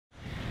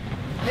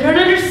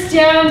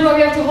understand why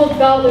we have to hold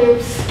belt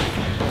loops.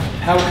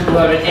 Power could go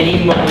out at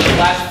any moment.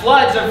 Flash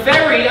floods are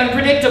very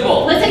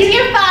unpredictable. Listen to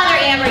your father,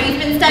 Amber.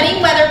 He's been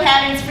studying weather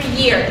patterns for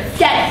years.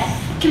 Dad,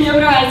 can we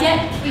open our eyes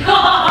yet?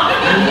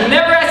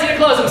 Never asked you to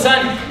close them,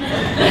 son.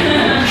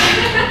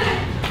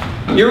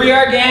 Here we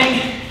are,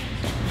 gang.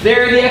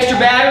 There are the extra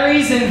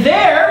batteries, and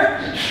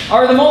there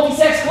are the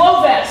multi-sex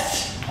glow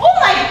vests. Oh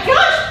my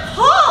gosh,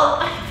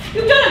 Paul!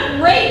 You've done a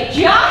great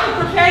job of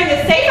preparing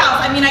the safe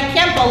house. I mean, I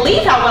can't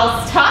believe how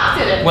well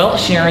stocked it is. Well,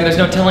 Sharon, there's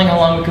no telling how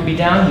long we could be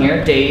down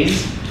here.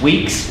 Days,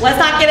 weeks. Let's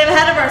not get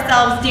ahead of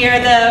ourselves, dear.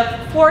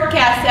 The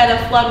forecast said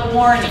a flood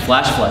warning.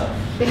 Flash flood.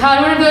 They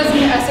had one of those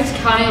in Essex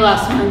County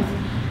last month.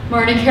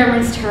 Marnie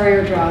Cameron's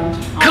terrier drowned.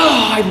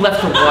 God, I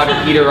left the water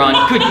heater on.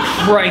 Good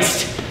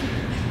Christ.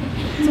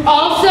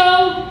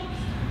 Also,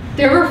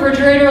 their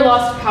refrigerator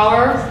lost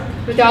power,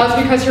 but that was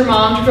because her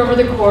mom took over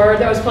the cord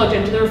that was plugged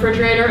into the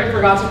refrigerator and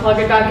forgot to plug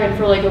it back in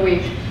for like a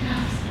week.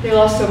 They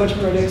lost so much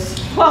produce.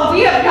 Well,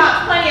 we have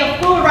got plenty of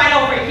food right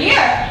over here.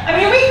 I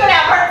mean, we could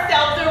have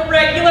ourselves a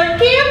regular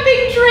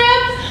camping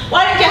trip.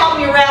 Why don't you help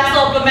me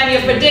wrestle up a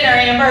menu for dinner,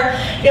 Amber?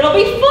 It'll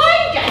be fun,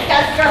 just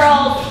us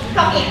girls.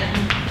 Come here.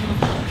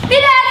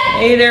 Hey,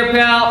 Dad! Hey there,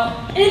 pal.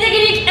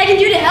 Anything I can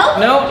do to help?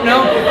 Nope.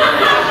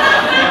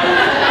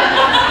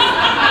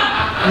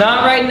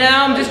 Not right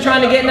now. I'm just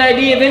trying to get an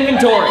idea of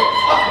inventory.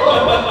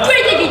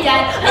 Great thinking,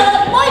 Dad.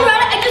 While you're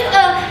at it, I just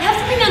have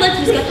something I'd like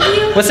to discuss with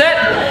you. What's that?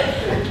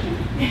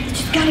 It's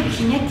just gotta be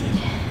connected.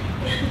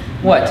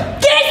 What?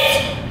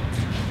 This!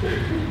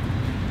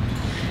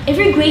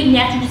 Every great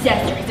natural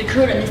disaster has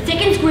occurred on the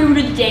second square root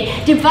of the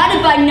day,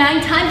 divided by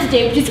 9 times a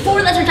day, which is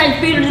 4 lesser times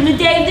greater than the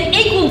day of the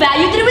equal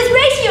value that it was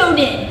ratioed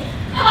in.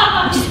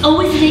 Which is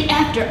always the day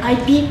after I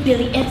beat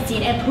Billy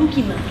Epstein at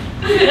Pokemon.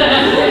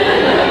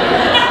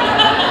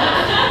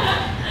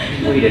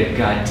 Wait a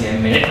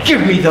goddamn minute.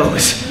 Give me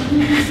those.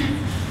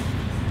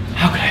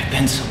 How could I have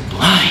been so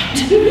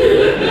blind?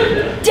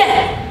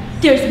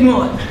 Dad, there's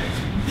more.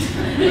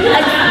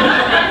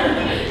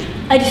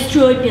 I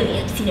destroyed Billy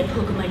Epstein at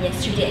Pokemon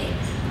yesterday,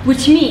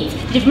 which means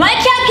that if my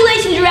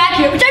calculations are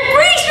accurate, which I'm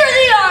pretty sure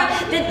they are,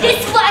 that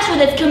this flash flood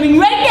that's coming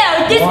right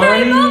now at this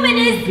very moment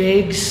is...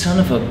 big son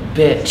of a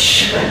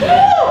bitch.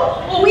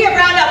 Well, we have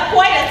rounded up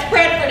quite a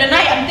spread for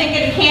tonight. I'm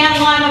thinking canned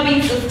lima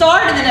beans to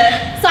start, and then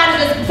a side of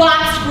this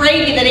boxed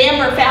gravy that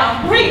Amber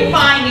found. Great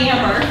find,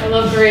 Amber. I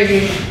love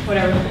gravy.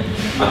 Whatever.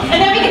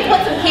 And then we can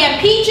put some canned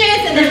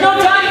peaches, and There's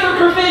no time for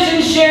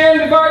provisions,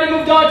 Sharon. We've already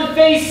moved on to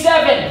phase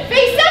 7.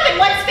 Phase 7?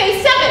 What's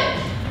phase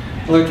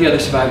 7? Alert, the other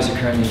survivors are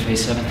currently in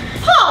phase 7.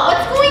 Paul,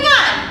 what's going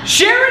on?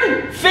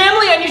 Sharon,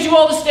 family, I need you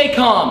all to stay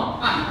calm.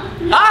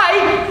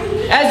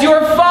 I, as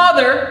your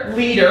father,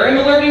 leader, am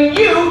alerting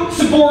you,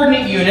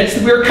 subordinate units,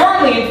 that we are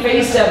currently in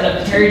phase 7 of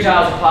the Terry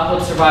Giles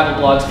Apocalypto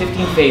Survival Blog's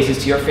 15 phases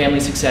to your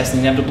family's success and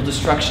the inevitable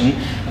destruction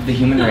of the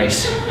human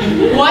race.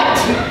 What?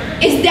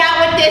 Is that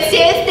what this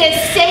is? This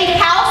safe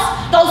house?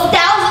 Those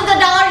thousands of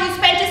dollars you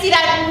spent to see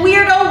that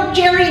weirdo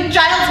Jerry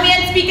Giles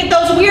man speak at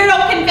those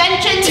weirdo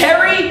conventions?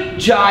 Terry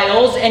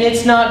Giles, and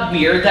it's not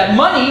weird, that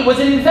money was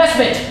an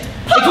investment.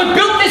 It's what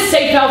built this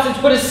safe house. It's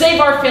what has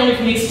saved our family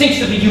from the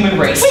extinction of the human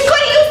race. We could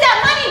have used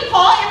that money,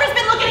 Paul. Amber's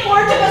been looking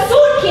forward to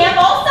bassoon camp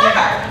all summer.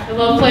 I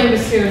love playing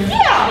bassoon.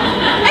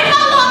 Yeah. And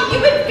how long have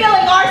you been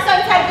filling our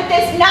son's head with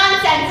this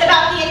nonsense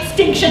about the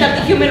extinction of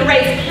the human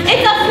race?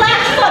 It's a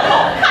flash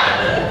flood.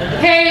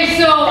 Hey,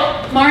 so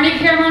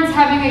Marnie Cameron's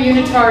having a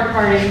unitard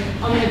party.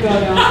 I'm gonna go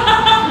now.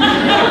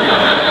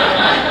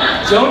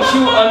 Don't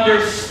you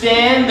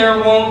understand? There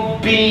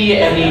won't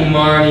be any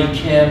Marnie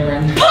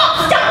Cameron.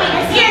 Paul, stop it!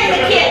 You're scaring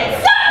the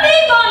kids. Sorry,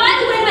 Mom!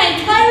 I've waited my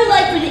entire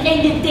life for the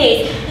end of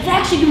days. I've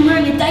actually been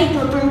wearing a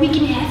diaper for a week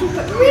and a half in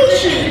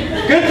preparation.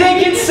 Good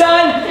thinking,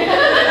 son.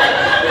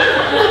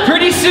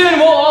 Pretty soon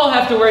we'll all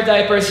have to wear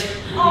diapers.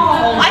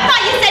 Oh, I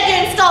thought you said you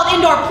installed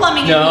indoor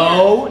plumbing.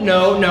 No.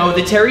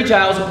 The Terry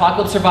Giles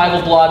Apocalypse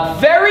Survival Blog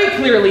very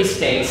clearly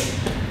states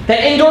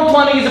that indoor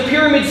plumbing is a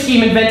pyramid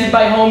scheme invented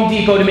by Home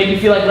Depot to make you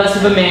feel like less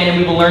of a man, and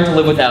we will learn to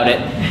live without it.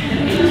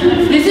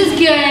 This is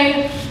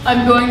gay.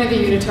 I'm going to the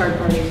unitard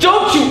party.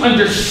 Don't you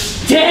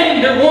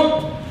understand? There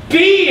won't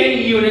be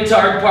any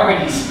unitard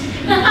parties.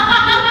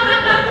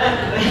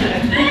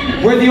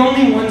 We're the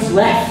only ones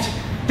left.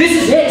 This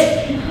is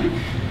it.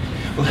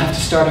 We'll have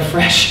to start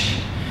afresh.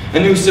 A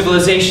new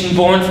civilization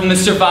born from the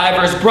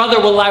survivors. Brother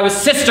will lie with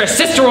sister.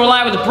 Sister will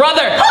lie with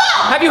brother.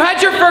 Oh! Have you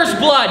had your first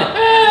blood?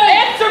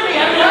 Answer me.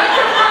 Have you had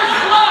your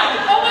first blood?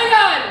 Oh my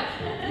God!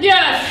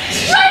 Yes.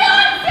 Right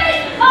on,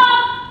 sis!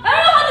 I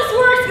don't know how this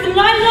works because I'm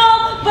not at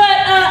all, but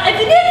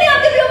if you need me, I'm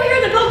gonna be over here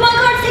in the Pokemon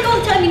cards. Take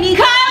all the time you need.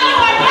 Kyle, you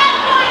are not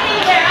going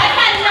anywhere. I've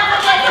had enough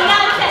of this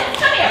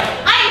nonsense. Come here.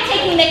 I am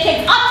taking the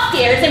kids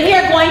upstairs, and we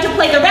are going to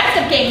play the rest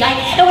of game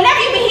night. And whenever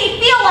you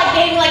feel like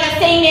behaving like a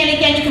sane man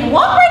again, you can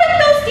walk right up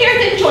those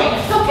stairs and join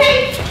us,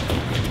 okay?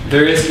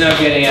 There is no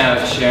getting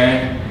out,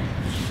 Sharon.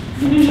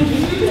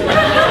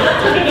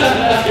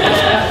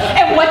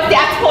 And what's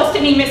that supposed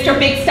to mean, Mr.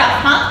 Big Stuff,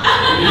 huh?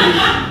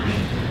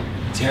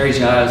 Terry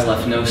Giles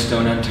left no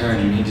stone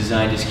unturned when he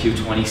designed his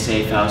Q20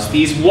 safe house.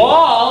 These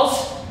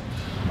walls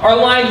are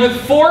lined with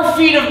 4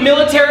 feet of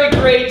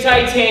military-grade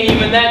titanium,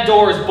 and that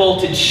door is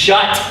bolted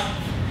shut.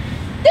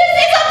 This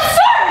is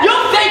absurd!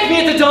 You'll thank me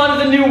at the dawn of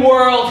the new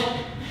world.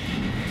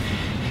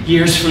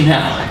 Years from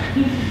now,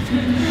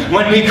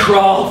 when we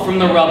crawl from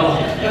the rubble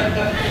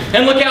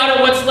and look out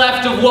at what's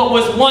left of what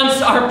was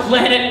once our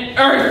planet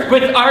Earth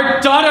with our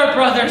daughter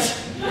brothers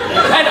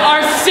and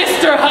our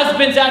sister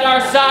husbands at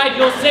our side,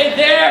 you'll say,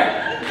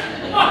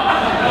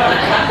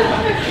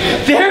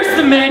 there's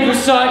the man who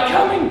saw it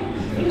coming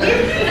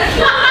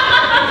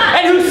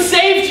and who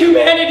saved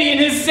humanity in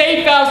his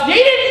safe house. He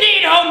didn't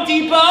need Home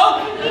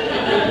Depot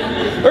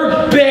or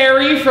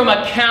Barry from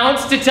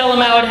accounts to tell him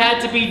how it had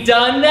to be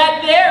done.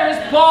 That there is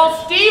Paul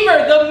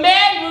Stever, the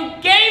man who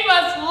gave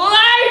us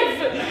life.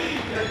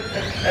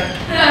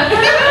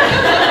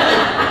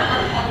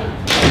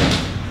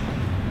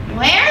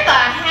 Where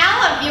the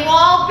hell have you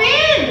all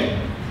been?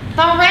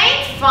 The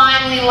rain's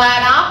finally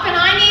let up and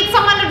I need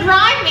someone to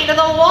drive me to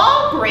the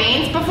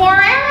Walgreens before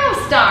Arrow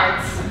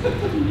starts.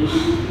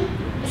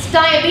 This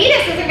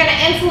diabetes isn't going to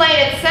insulate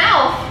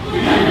itself.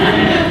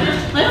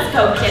 Let's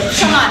go, kids.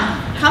 Come on.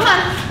 Come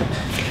on.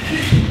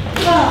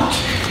 Oh.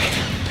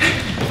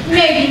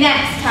 Maybe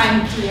next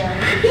time, dear.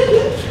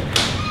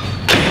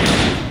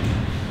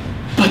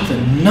 But the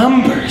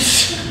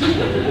numbers.